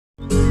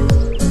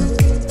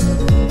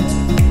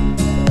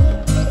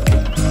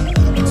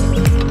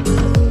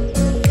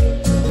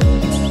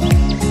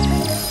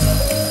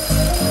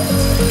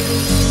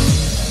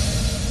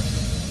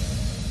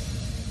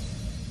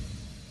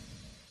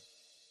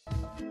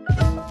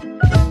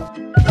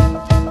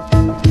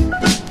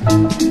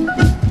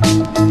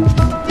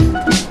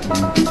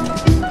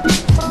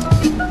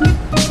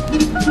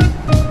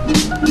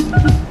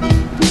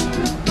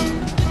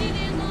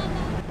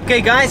Okay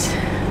guys,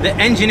 the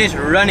engine is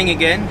running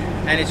again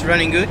and it's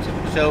running good.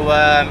 So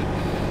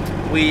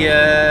we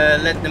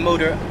let the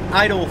motor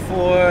idle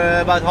for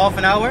about half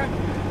an hour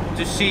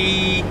to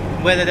see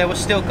whether there was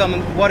still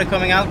water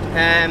coming out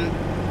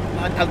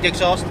the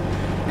exhaust,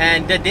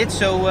 and that did.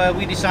 So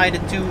we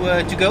decided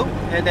to go.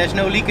 There's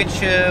no leakage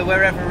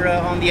wherever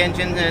on the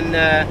engine, and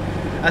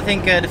I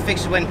think the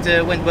fix went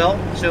well.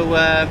 So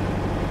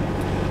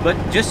but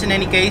just in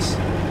any case,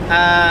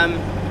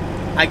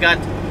 I got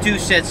 2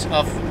 sets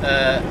of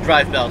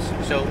drive belts,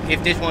 so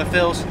if this one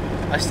fails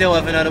I still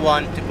have another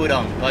one to put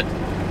on, but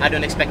I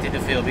don't expect it to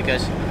fail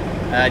because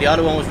the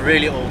other one was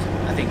really old,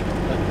 I think.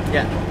 But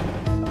yeah.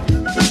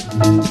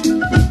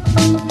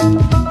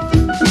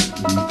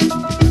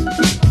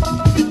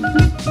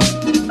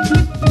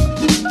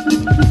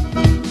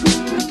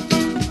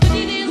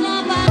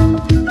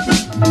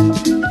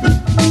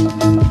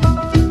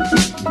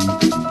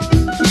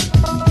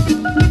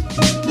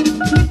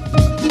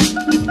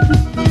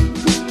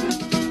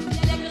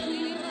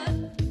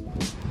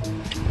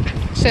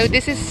 So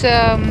this is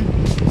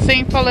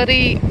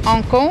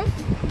Saint-Valery-en-Combe,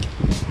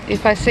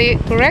 if I say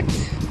it correct.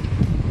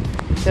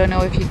 Don't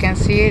know if you can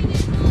see it.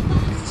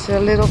 It's a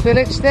little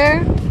village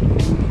there.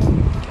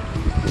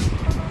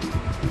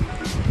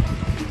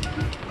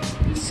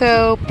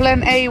 So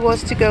plan A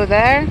was to go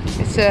there.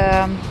 It's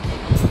a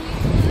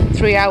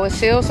 3-hour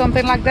sail,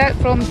 something like that,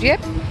 from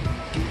Dieppe.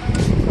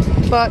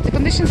 But the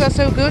conditions are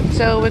so good,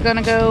 so we're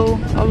gonna go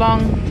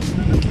along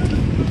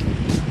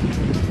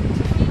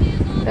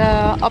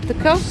up the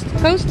coast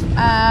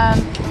and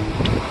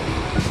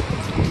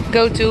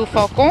go to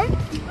Fécamp.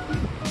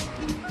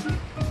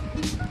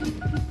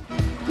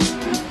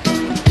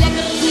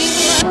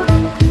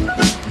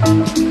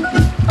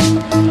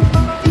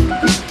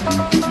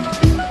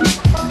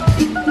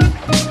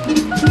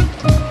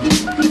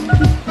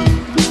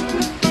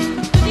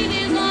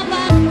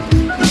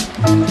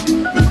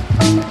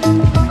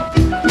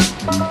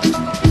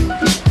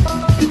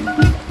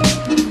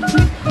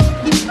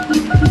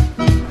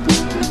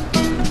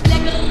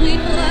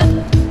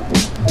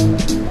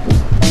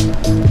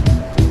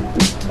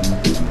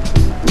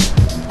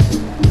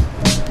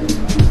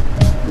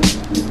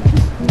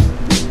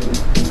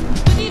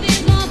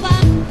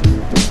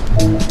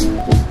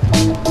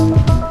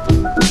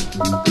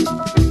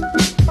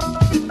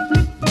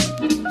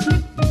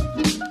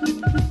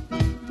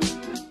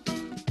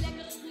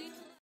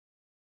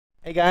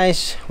 Hey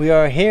guys, we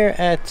are here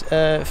at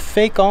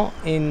Fécamp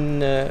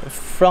in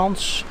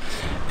France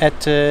at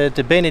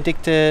the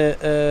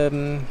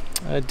Bénédictine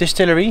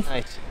distillery.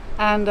 Nice.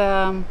 And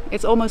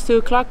it's almost 2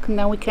 o'clock and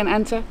then we can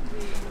enter.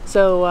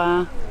 So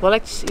we'll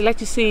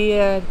let you see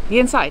the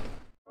inside.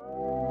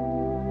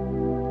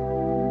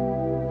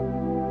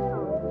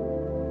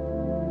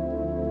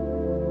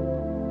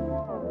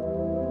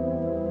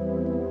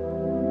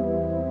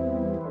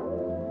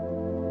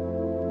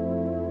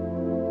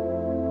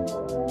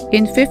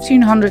 In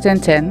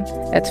 1510,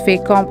 at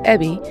Fécamp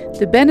Abbey,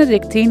 the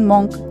Benedictine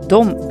monk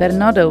Dom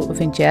Bernardo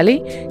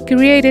Vincelli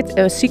created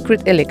a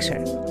secret elixir,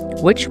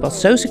 which was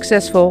so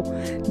successful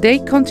they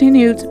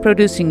continued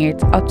producing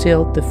it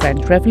until the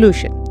French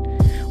Revolution,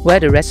 where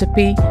the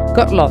recipe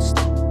got lost.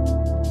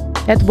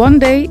 At one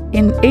day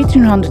in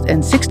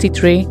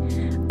 1863,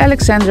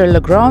 Alexandre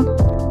Legrand,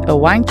 a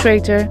wine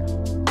trader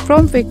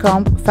from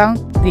Fécamp, found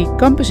the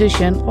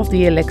composition of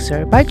the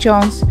elixir by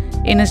chance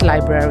in his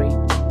library.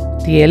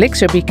 The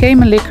elixir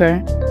became a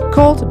liquor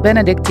called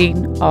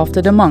Benedictine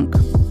after the monk,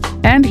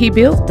 and he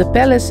built the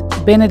Palais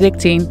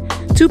Bénédictine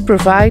to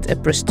provide a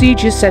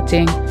prestigious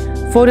setting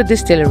for the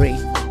distillery,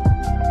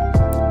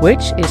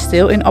 which is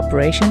still in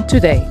operation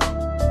today.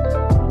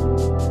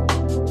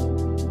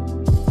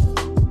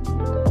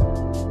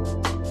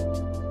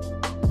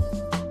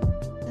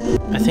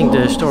 I think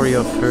the story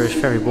of her is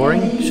very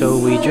boring, so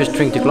we just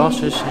drink the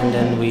glasses and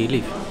then we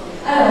leave.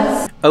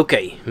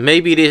 Okay,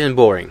 maybe it isn't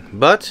boring,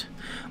 but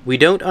we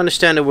don't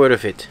understand a word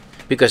of it,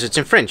 because it's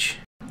in French.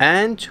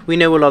 And we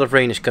know a lot of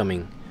rain is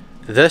coming.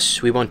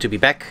 Thus, we want to be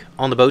back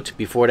on the boat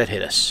before that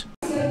hit us.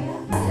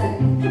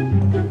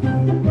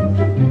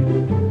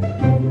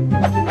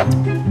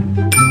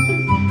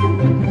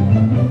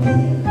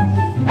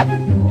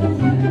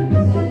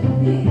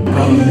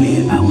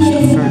 Probably I was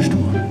the first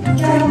one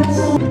to drink.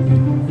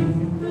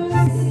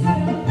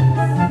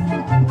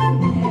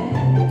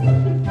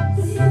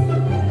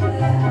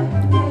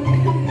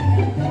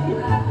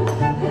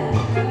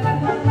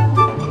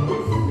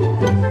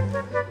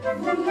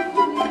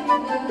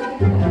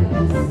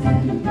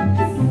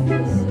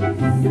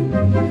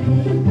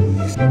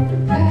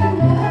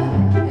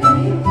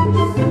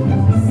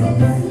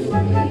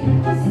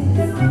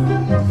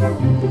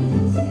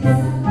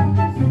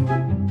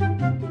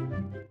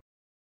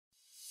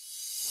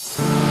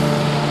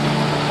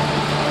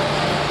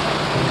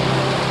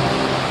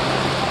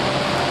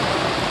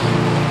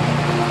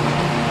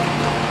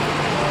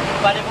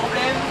 Pas de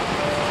problème,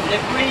 les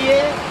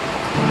pouliers,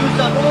 nous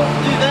avons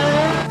du vin.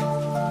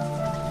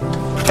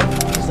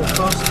 Is dat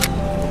vast?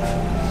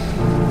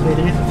 2 er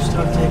even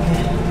strak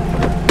trekken.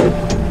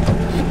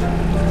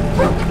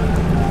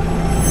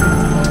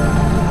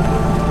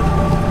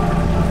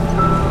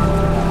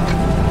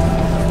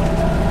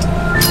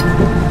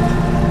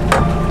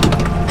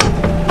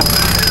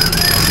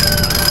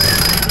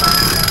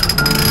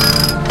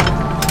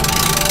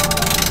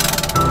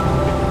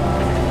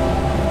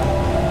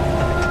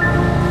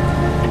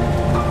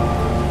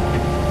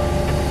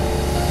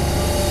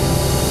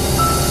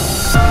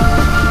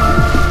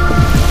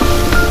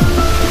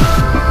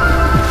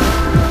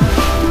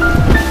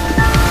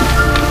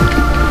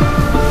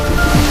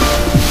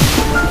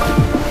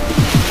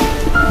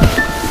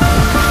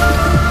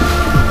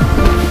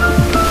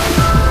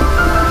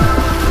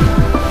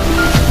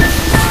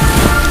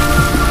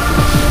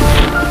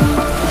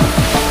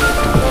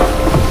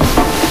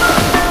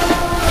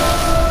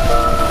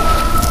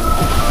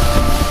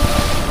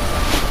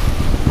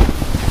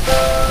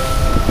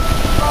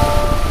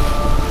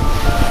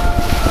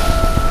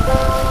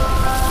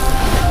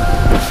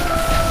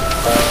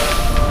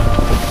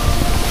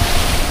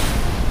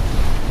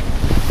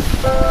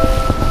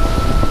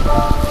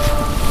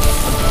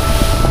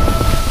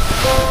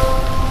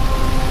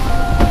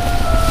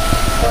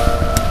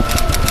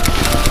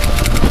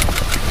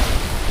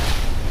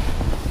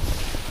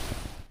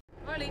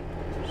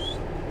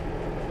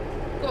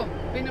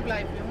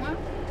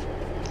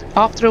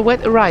 after a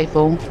wet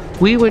arrival,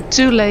 we were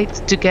too late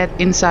to get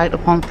inside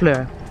of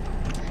Honfleur.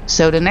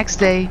 So the next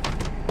day,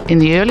 in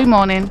the early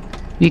morning,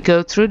 we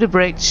go through the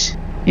bridge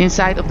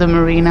inside of the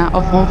marina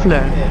of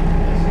Honfleur.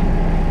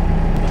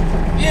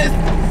 Yes!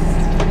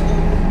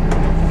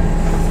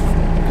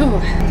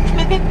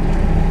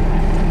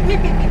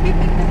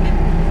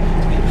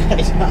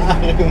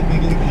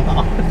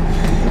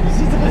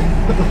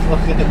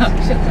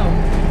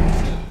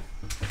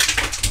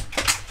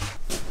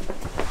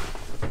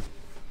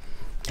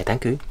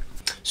 Thank you.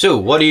 So,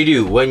 what do you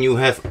do when you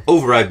have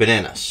overripe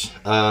bananas?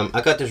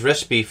 I got this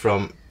recipe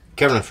from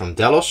Karen from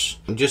Delos.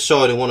 I just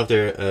saw it in one of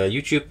their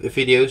YouTube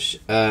videos.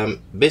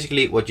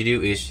 Basically, what you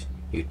do is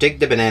you take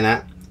the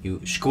banana,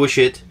 you squish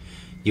it,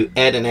 you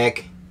add an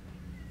egg,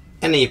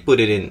 and then you put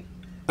it in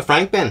a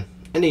frying pan,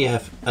 and then you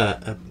have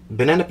a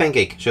banana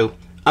pancake. So,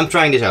 I'm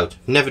trying this out.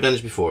 Never done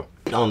this before.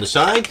 On the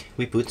side,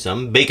 we put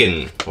some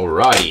bacon.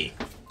 Alrighty.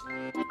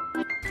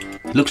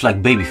 Looks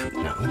like baby food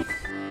now.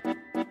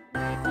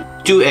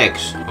 2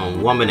 eggs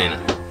on 1 banana.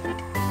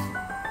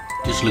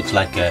 This looks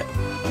like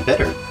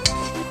better.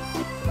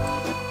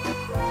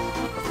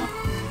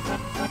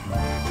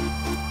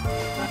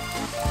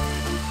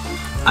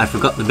 I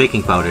forgot the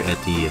baking powder at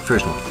the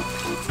first one.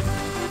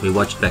 We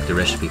watched back the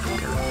recipe from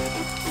Karen.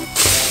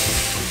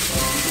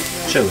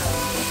 So,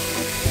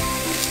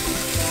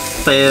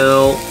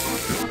 fail.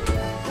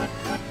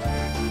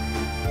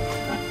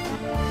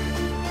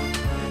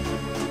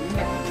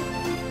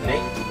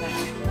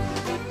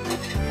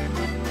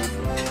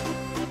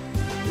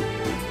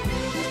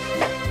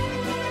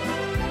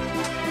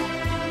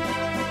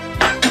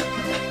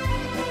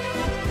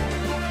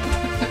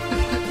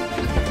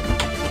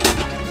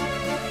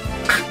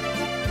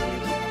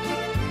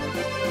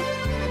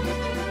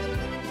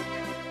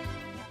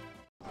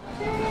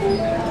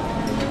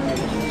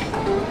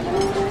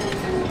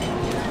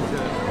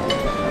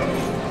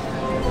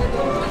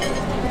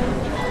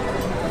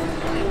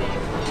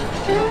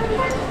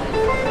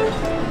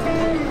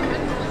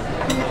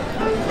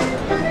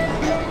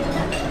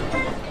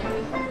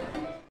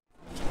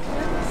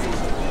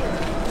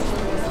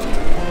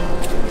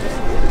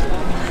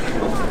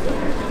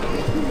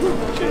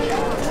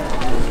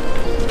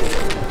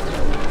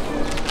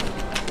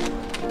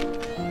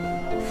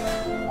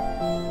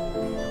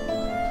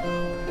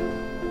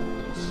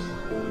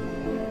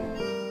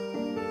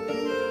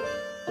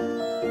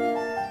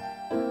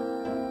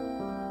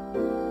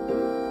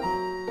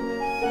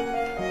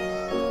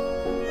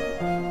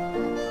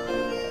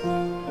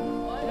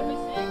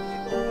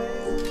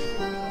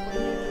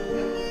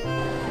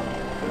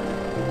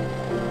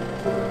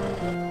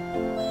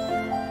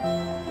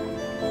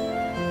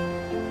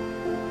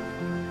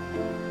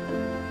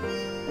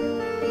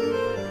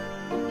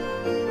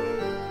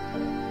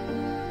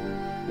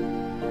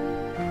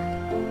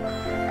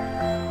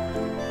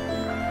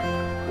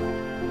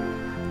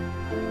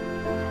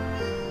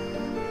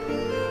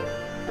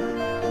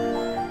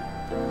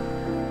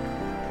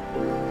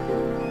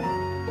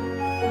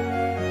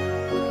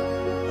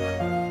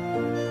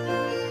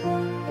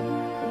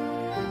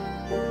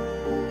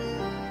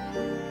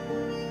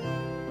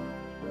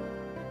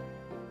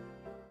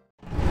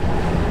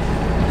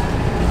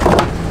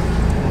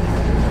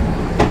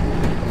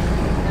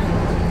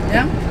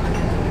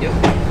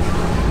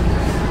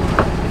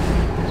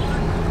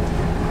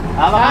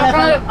 Nou, we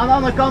gaan even aan de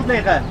andere kant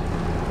liggen.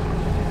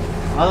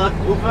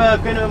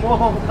 Dan kunnen we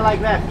morgenochtend gelijk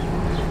weg.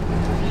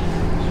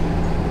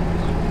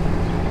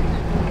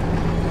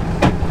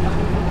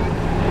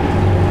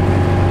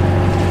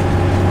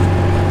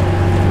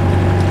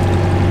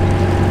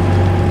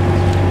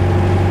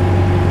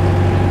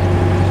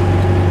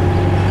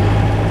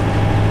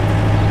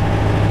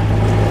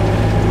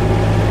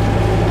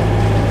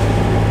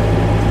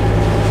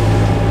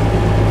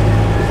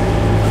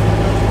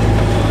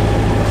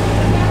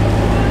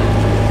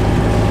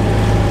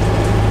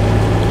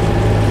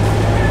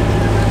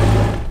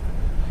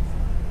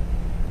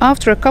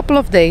 After a couple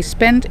of days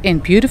spent in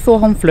beautiful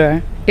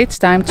Honfleur, it's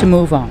time to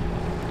move on.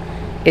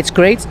 It's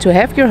great to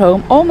have your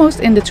home almost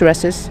in the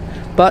terraces,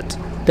 but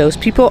those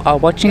people are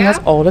watching us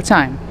all the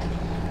time.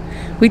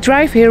 We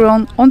drive here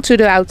onto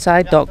the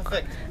outside dock,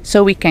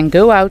 so we can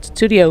go out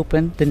to the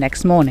open the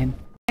next morning.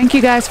 Thank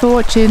you guys for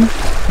watching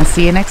and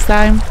see you next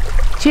time.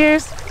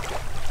 Cheers!